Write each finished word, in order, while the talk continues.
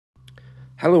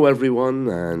Hello, everyone,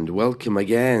 and welcome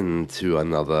again to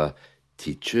another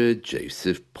Teacher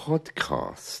Joseph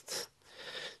podcast.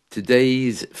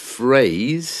 Today's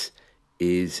phrase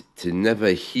is to never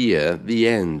hear the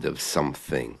end of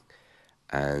something,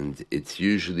 and it's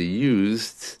usually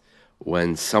used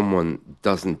when someone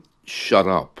doesn't shut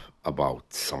up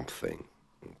about something.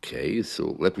 Okay,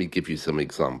 so let me give you some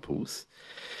examples.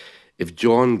 If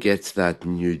John gets that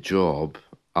new job,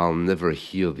 I'll never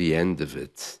hear the end of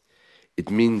it. It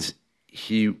means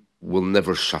he will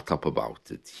never shut up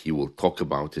about it. He will talk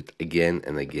about it again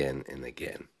and again and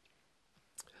again.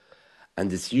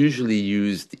 And it's usually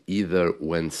used either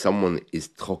when someone is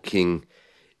talking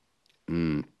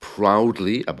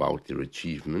proudly about their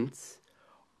achievements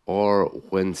or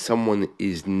when someone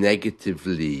is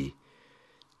negatively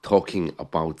talking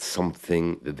about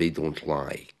something that they don't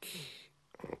like.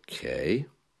 Okay.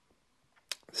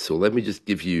 So let me just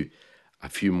give you a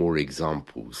few more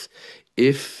examples.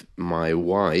 If my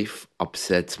wife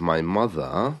upsets my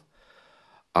mother,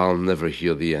 I'll never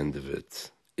hear the end of it.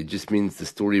 It just means the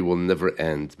story will never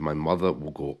end. My mother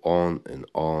will go on and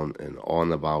on and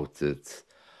on about it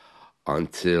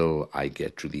until I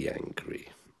get really angry.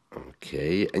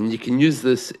 Okay, and you can use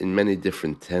this in many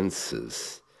different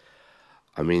tenses.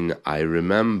 I mean, I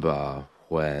remember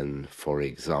when, for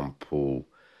example,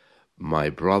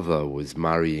 my brother was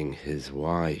marrying his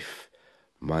wife.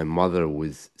 My mother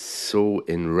was so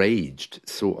enraged,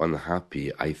 so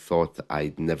unhappy, I thought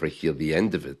I'd never hear the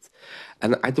end of it.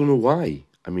 And I don't know why.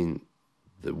 I mean,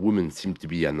 the woman seemed to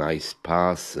be a nice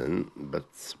person,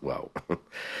 but, well,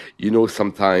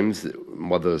 sometimes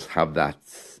mothers have that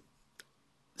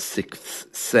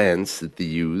sixth sense that they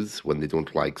use when they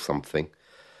don't like something.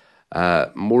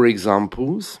 More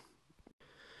examples.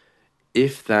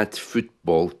 If that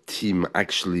football team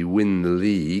actually win the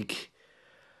league,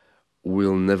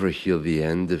 we'll never hear the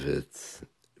end of it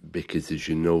because, as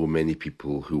you know, many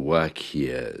people who work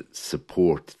here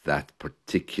support that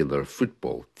particular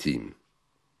football team.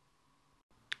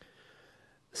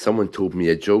 Someone told me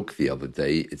a joke the other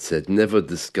day. It said, never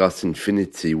discuss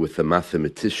infinity with a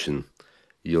mathematician.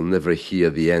 You'll never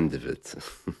hear the end of it.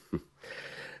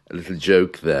 A little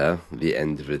joke there, the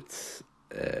end of it,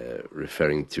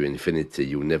 referring to infinity.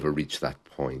 You'll never reach that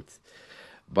point.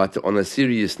 But on a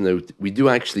serious note, we do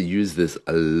actually use this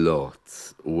a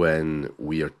lot when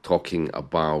we are talking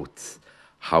about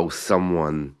how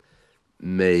someone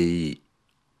may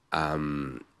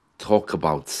talk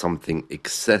about something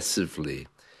excessively,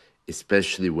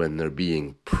 especially when they're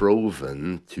being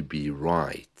proven to be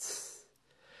right.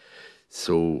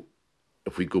 So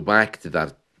if we go back to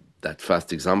that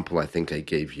first example I think I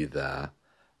gave you there,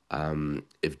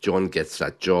 if John gets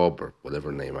that job, or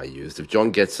whatever name I used, if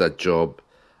John gets that job,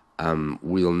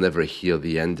 we'll never hear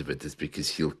the end of it. Is because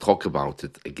he'll talk about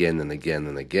it again and again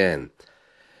and again.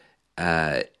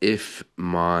 If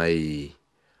my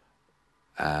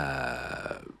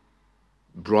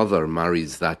brother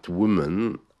marries that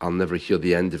woman, I'll never hear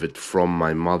the end of it from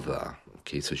my mother.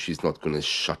 Okay, so she's not going to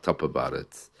shut up about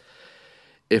it.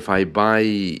 If I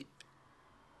buy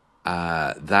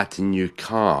that new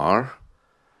car,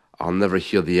 I'll never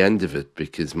hear the end of it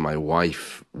because my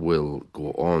wife will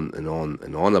go on and on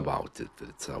and on about it.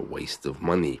 It's a waste of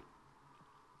money.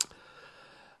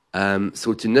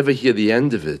 So to never hear the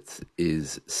end of it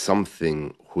is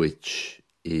something which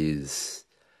is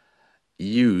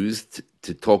used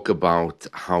to talk about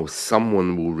how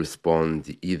someone will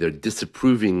respond either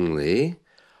disapprovingly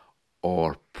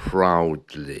or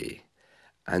proudly.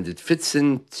 And it fits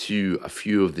into a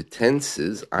few of the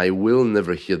tenses. I will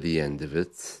never hear the end of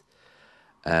it.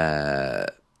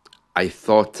 I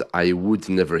thought I would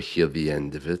never hear the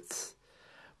end of it.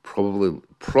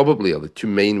 Probably are the two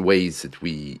main ways that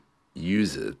we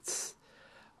use it.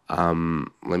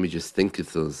 Let me just think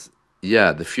of those.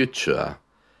 Yeah, the future.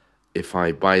 If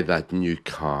I buy that new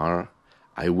car,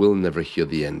 I will never hear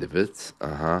the end of it.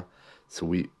 So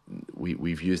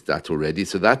we've used that already.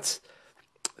 So that's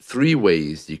three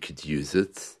ways you could use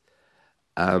it.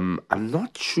 I'm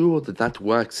not sure that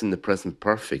works in the present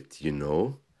perfect,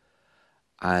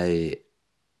 I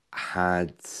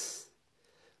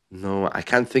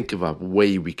can't think of a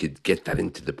way we could get that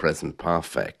into the present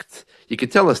perfect. You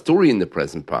could tell a story in the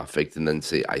present perfect and then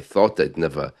say, I thought I'd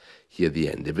never hear the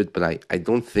end of it, but I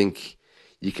don't think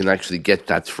you can actually get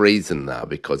that phrase in there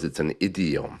because it's an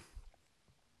idiom.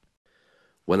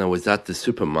 When I was at the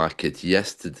supermarket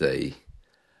yesterday,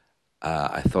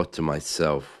 I thought to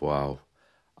myself, wow,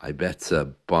 I better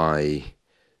buy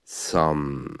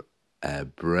some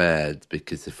bread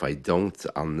because if I don't,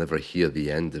 I'll never hear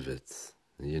the end of it.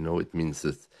 It means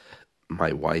that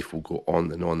my wife will go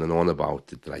on and on and on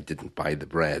about it, that I didn't buy the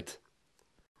bread.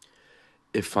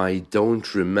 If I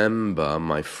don't remember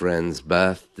my friend's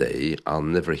birthday, I'll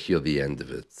never hear the end of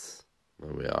it.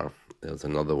 There we are. There's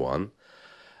another one.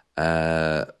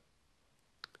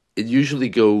 It usually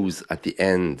goes at the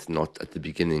end, not at the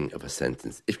beginning of a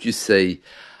sentence. If you say,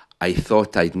 I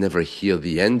thought I'd never hear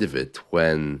the end of it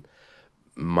when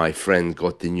my friend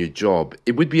got the new job,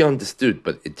 it would be understood,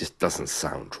 but it just doesn't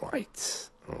sound right.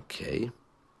 Okay.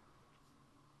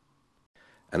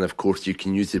 And of course, you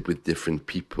can use it with different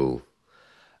people.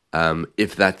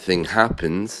 If that thing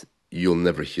happens, you'll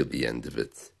never hear the end of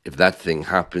it. If that thing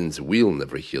happens, we'll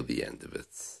never hear the end of it.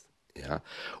 Yeah,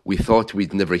 we thought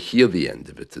we'd never hear the end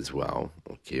of it as well.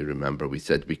 Okay, remember we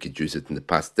said we could use it in the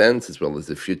past tense as well as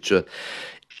the future.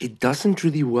 It doesn't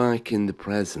really work in the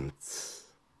present.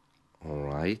 All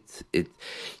right,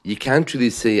 you can't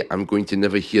really say I'm going to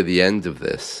never hear the end of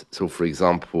this. So, for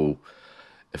example,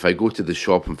 if I go to the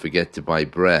shop and forget to buy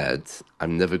bread,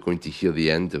 I'm never going to hear the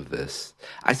end of this.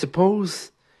 I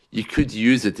suppose you could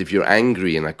use it if you're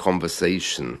angry in a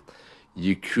conversation.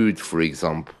 You could, for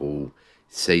example,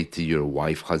 say to your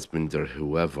wife, husband, or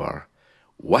whoever,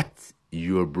 what?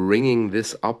 You're bringing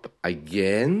this up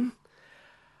again?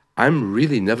 I'm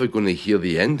really never going to hear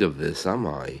the end of this, am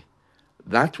I?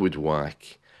 That would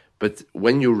work. But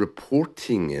when you're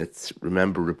reporting it,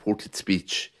 remember, reported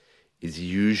speech is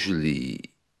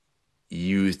usually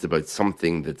used about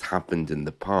something that happened in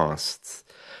the past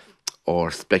or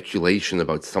speculation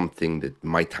about something that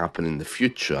might happen in the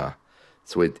future.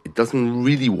 So it doesn't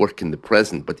really work in the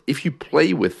present. But if you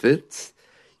play with it,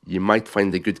 you might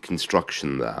find a good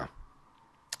construction there,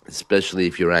 especially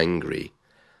if you're angry.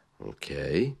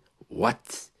 Okay.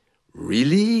 What?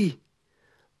 Really?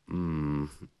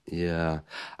 Yeah.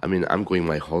 I mean, I'm going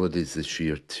my holidays this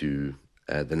year to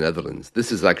the Netherlands.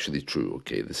 This is actually true,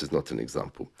 okay? This is not an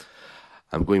example.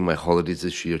 I'm going my holidays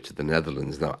this year to the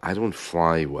Netherlands. Now, I don't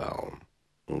fly well,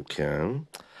 okay?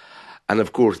 And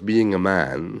of course, being a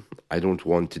man, I don't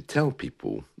want to tell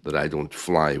people that I don't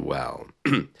fly well.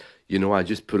 You know, I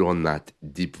just put on that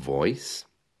deep voice.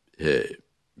 Hey,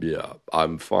 yeah,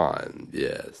 I'm fine,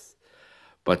 yes.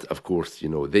 But of course, you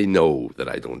know, they know that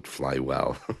I don't fly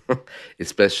well,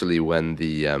 especially when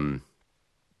the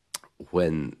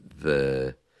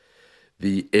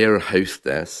air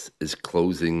hostess is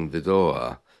closing the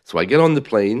door. So I get on the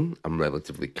plane, I'm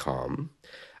relatively calm.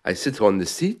 I sit on the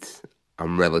seat,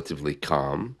 I'm relatively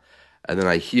calm. And then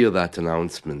I hear that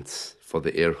announcement for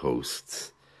the air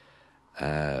hosts.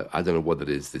 I don't know what it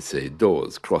is. They say,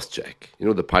 doors, cross-check. You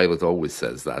know, the pilot always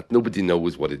says that. Nobody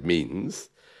knows what it means.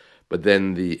 But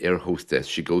then the air hostess,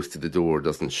 she goes to the door,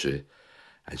 doesn't she?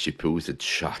 And she pulls it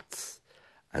shut.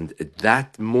 And at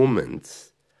that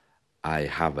moment, I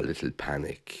have a little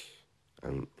panic.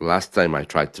 And last time I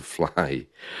tried to fly,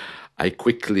 I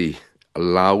quickly,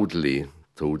 loudly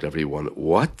told everyone,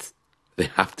 what? They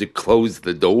have to close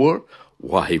the door?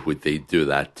 Why would they do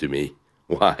that to me?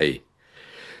 Why?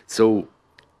 So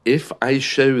if I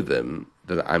show them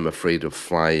that I'm afraid of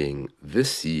flying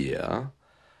this year,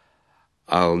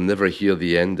 I'll never hear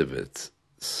the end of it.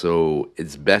 So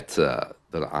it's better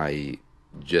that I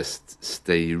just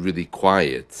stay really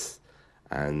quiet.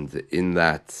 And in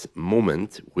that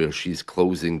moment where she's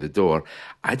closing the door,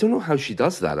 I don't know how she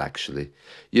does that actually.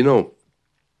 You know,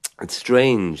 it's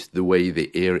strange the way the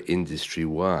air industry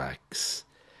works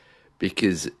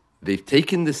because they've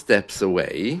taken the steps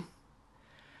away.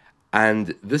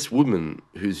 And this woman,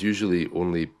 who's usually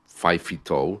only 5 feet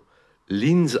tall,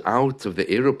 leans out of the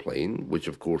aeroplane, which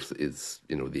of course is,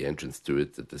 you know, the entrance to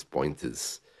it at this point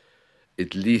is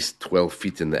at least 12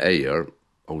 feet in the air.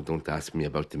 Oh, don't ask me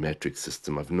about the metric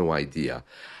system. I've no idea.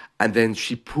 And then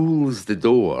she pulls the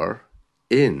door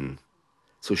in.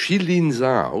 So she leans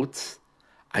out.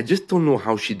 I just don't know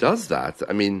how she does that.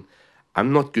 I mean,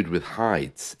 I'm not good with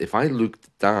heights. If I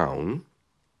looked down,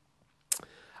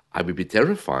 I would be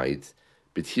terrified.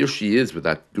 But here she is with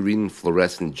that green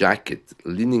fluorescent jacket,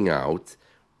 leaning out,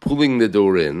 pulling the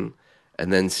door in,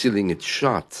 and then sealing it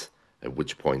shut, at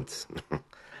which point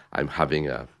I'm having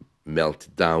a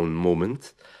meltdown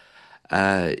moment.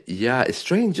 Yeah, it's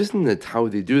strange, isn't it, how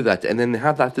they do that? And then they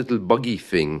have that little buggy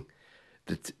thing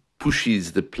that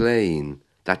pushes the plane,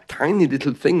 that tiny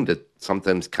little thing that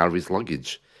sometimes carries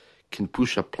luggage, can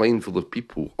push a plane full of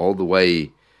people all the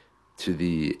way to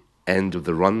the end of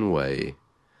the runway.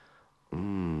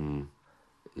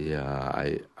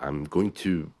 Yeah, I'm going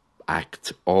to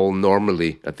act all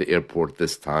normally at the airport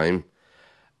this time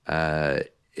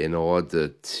in order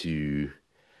to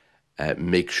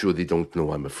make sure they don't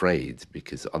know I'm afraid,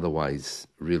 because otherwise,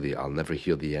 really, I'll never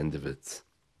hear the end of it.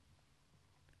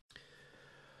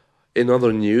 In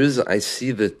other news, I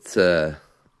see that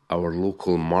our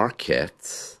local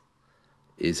market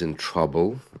is in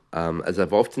trouble. As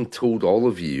I've often told all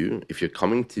of you, if you're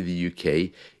coming to the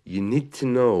UK, you need to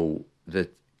know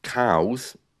that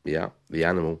cows, yeah, the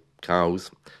animal, cows,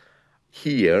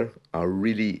 here are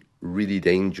really, really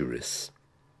dangerous.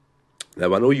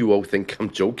 Now, I know you all think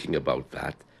I'm joking about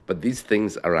that, but these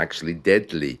things are actually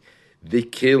deadly. They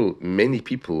kill many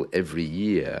people every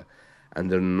year, and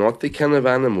they're not the kind of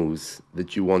animals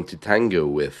that you want to tango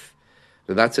with.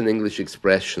 Now, that's an English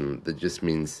expression that just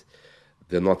means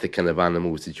they're not the kind of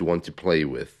animals that you want to play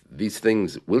with. These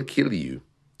things will kill you.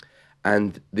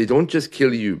 And they don't just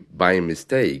kill you by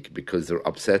mistake because they're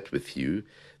upset with you.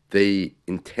 They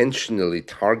intentionally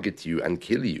target you and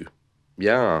kill you.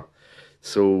 Yeah.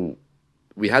 So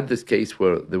we had this case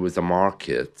where there was a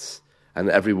market and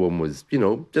everyone was,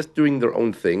 just doing their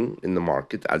own thing in the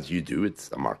market, as you do. It's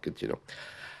a market.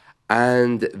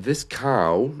 And this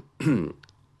cow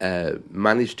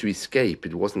managed to escape.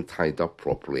 It wasn't tied up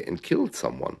properly and killed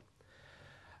someone.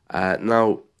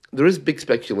 Now, there is big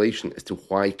speculation as to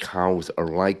why cows are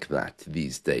like that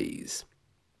these days.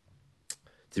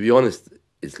 To be honest,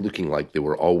 it's looking like they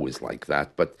were always like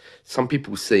that, but some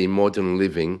people say modern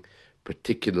living,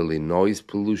 particularly noise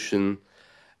pollution,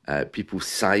 people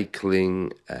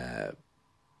cycling,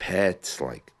 pets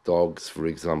like dogs, for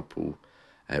example,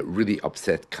 really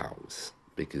upset cows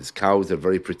because cows are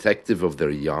very protective of their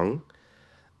young.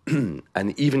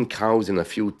 And even cows in a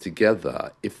field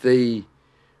together, if they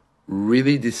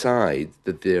really decide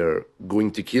that they're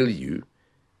going to kill you,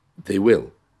 they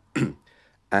will.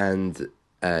 And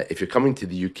if you're coming to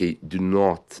the UK, do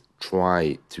not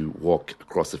try to walk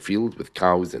across a field with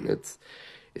cows in it,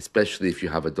 especially if you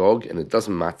have a dog. And it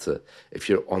doesn't matter if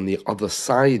you're on the other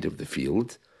side of the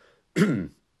field or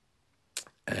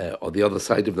the other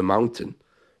side of the mountain.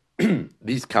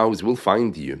 These cows will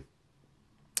find you.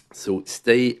 So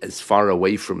stay as far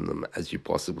away from them as you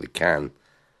possibly can.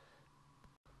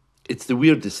 It's the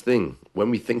weirdest thing.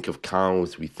 When we think of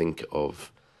cows, we think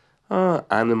of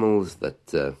animals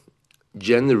that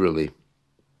generally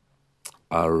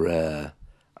are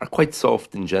quite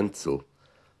soft and gentle,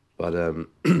 but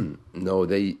no,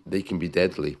 they can be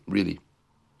deadly. Really,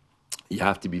 you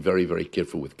have to be very, very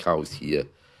careful with cows here.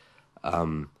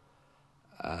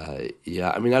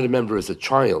 Yeah, I mean, I remember as a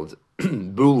child,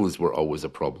 bulls were always a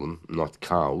problem, not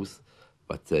cows.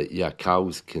 But yeah,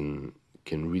 cows can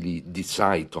really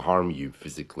decide to harm you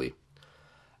physically.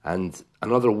 And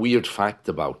another weird fact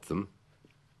about them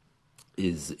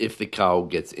is if the cow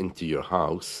gets into your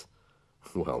house,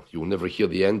 well, you'll never hear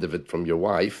the end of it from your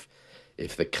wife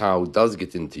if the cow does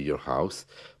get into your house.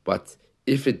 But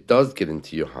if it does get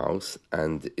into your house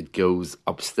and it goes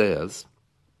upstairs,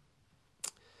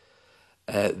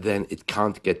 then it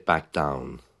can't get back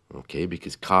down, okay?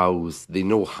 Because cows, they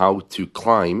know how to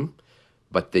climb,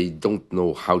 but they don't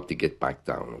know how to get back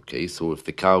down, okay? So if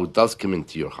the cow does come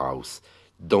into your house,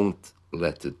 don't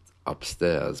let it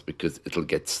upstairs because it'll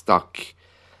get stuck.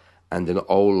 And in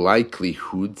all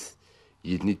likelihood,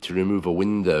 you'd need to remove a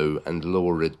window and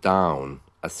lower it down,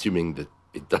 assuming that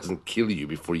it doesn't kill you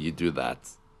before you do that.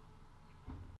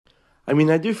 I mean,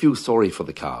 I do feel sorry for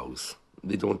the cows.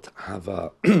 They don't have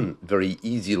a very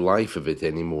easy life of it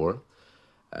anymore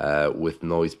with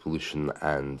noise pollution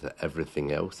and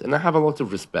everything else. And I have a lot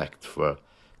of respect for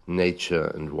nature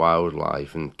and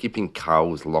wildlife, and keeping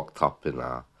cows locked up in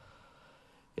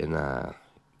a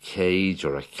cage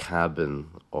or a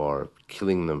cabin or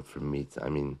killing them for meat. I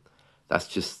mean, that's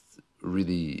just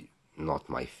really not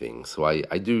my thing. So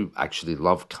I do actually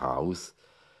love cows,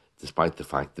 despite the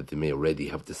fact that they may already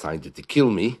have decided to kill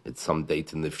me at some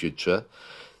date in the future.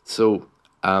 So,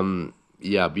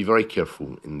 yeah, be very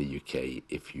careful in the UK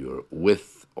if you're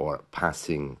with or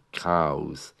passing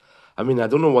cows. I mean, I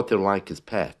don't know what they're like as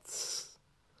pets.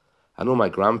 I know my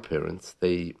grandparents,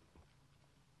 they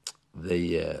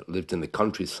lived in the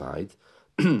countryside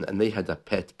and they had a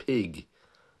pet pig.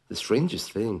 The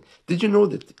strangest thing. Did you know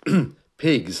that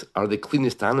pigs are the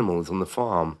cleanest animals on the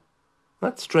farm?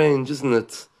 That's strange, isn't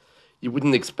it? You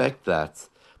wouldn't expect that.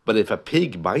 But if a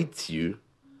pig bites you,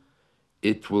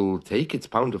 it will take its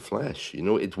pound of flesh.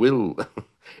 It will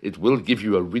it will give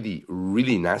you a really,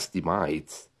 really nasty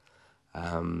bite.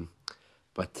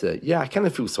 But yeah, I kind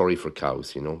of feel sorry for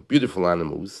cows, beautiful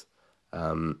animals.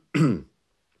 And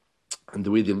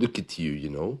the way they look at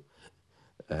you,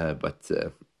 but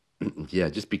yeah,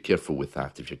 just be careful with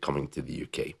that if you're coming to the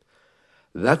UK.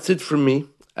 That's it from me.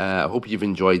 I hope you've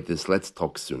enjoyed this. Let's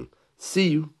talk soon. See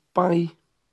you. Bye.